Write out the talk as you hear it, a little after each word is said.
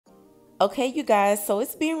Okay, you guys, so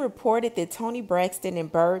it's being reported that Toni Braxton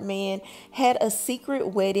and Birdman had a secret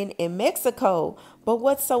wedding in Mexico. But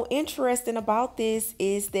what's so interesting about this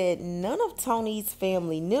is that none of Toni's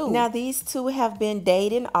family knew. Now, these two have been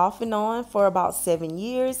dating off and on for about 7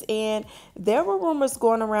 years, and there were rumors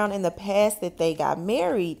going around in the past that they got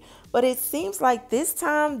married. But it seems like this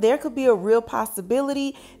time there could be a real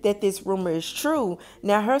possibility that this rumor is true.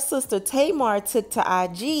 Now, her sister Tamar took to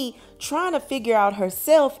IG trying to figure out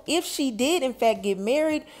herself if she did in fact get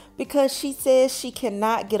married, because she says she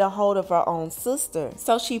cannot get a hold of her own sister.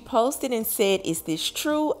 So she posted and said, "Is this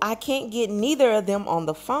true? I can't get neither of them on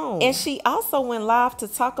the phone." And she also went live to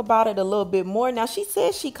talk about it a little bit more. Now, she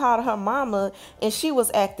said she called her mama and she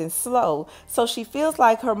was acting slow. So she feels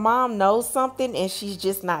like her mom knows something and she's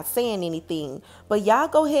just not saying anything. But y'all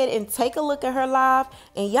go ahead and take a look at her live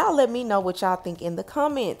and y'all let me know what y'all think in the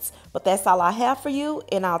comments. But that's all I have for you,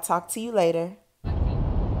 and I'll talk to you later.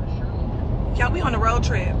 Y'all, we on a road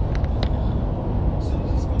trip.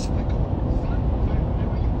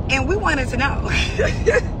 And we wanted to know.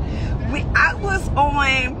 I was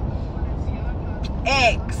on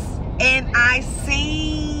X and I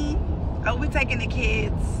seen, oh, we taking the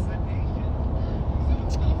kids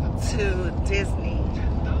to Disney.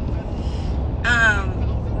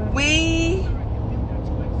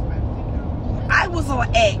 I was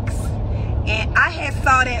on X and I had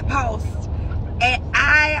saw that post and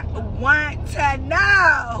I want to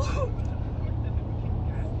know.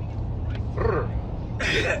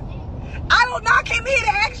 I don't know. I came here to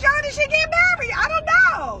ask y'all, did she get married? I don't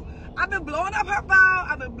know. I've been blowing up her phone.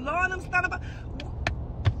 I've been blowing them stuff up.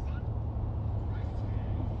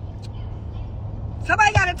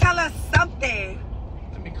 Somebody got to tell us something.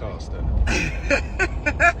 Let me call stuff.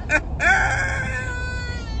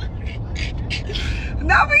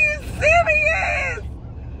 No, are you serious?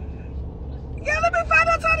 Yeah, let me find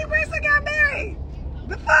out Toni Braxton got married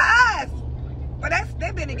before us. But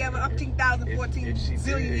they've been together up to 14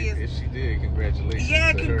 zillion years. If she did, congratulations.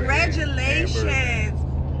 Yeah, congratulations.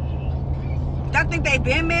 Y'all think they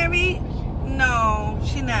been married? No,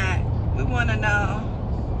 she not. We want to know.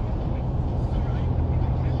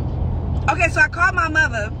 Okay, so I called my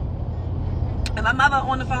mother, and my mother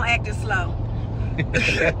on the phone acting slow.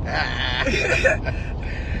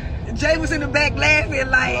 Jay was in the back laughing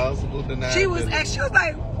like she was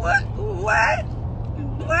like, what?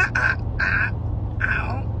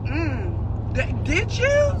 Did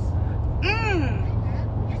you?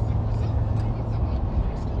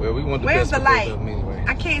 Well, we want the Where's best the for light? both of them anyway.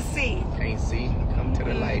 I can't see. Can't see? Come to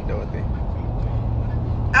the light, Dorothy.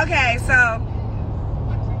 Okay, so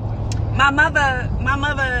my mother,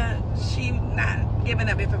 she not giving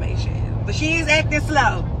up information, but she is acting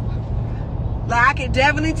slow. Like, I can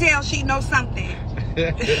definitely tell she knows something.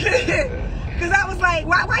 Because I was like,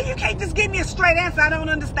 why you can't just give me a straight answer? I don't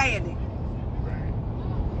understand it.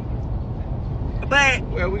 But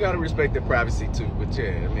well, we gotta respect their privacy too. But yeah,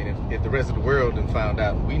 I mean, if the rest of the world done found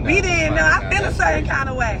out, we didn't know. I feel a certain kind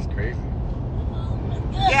of way. That's crazy.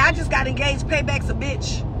 Yeah, I just got engaged. Payback's a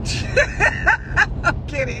bitch. I'm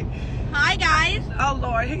kidding. Hi guys. Oh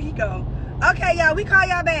Lord, here you go. Okay, y'all, we call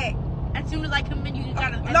y'all back. As soon as I come in, you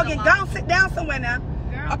gotta. Logan, don't sit down somewhere now.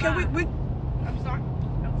 Girl, okay, bye. I'm sorry.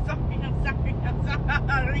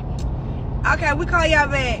 Okay, we call y'all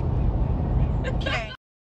back. Okay.